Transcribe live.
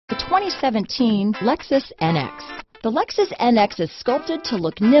2017 Lexus NX. The Lexus NX is sculpted to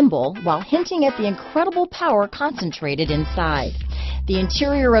look nimble while hinting at the incredible power concentrated inside. The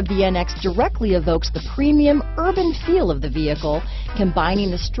interior of the NX directly evokes the premium urban feel of the vehicle,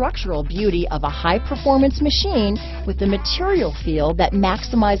 combining the structural beauty of a high-performance machine with the material feel that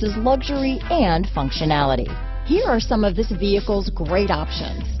maximizes luxury and functionality. Here are some of this vehicle's great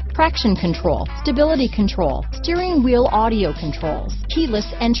options: traction control, stability control, steering wheel audio controls, keyless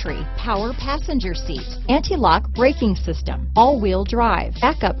entry, power passenger seat, anti-lock braking system, all-wheel drive,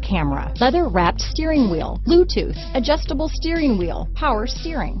 backup camera, leather-wrapped steering wheel, Bluetooth, adjustable steering wheel, power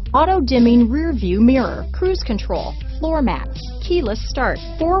steering, auto-dimming rear view mirror, cruise control, floor mats, keyless start,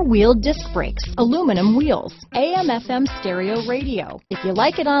 four-wheel disc brakes, aluminum wheels, AM/FM stereo radio. If you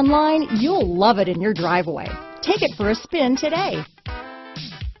like it online, you'll love it in your driveway. Take it for a spin today.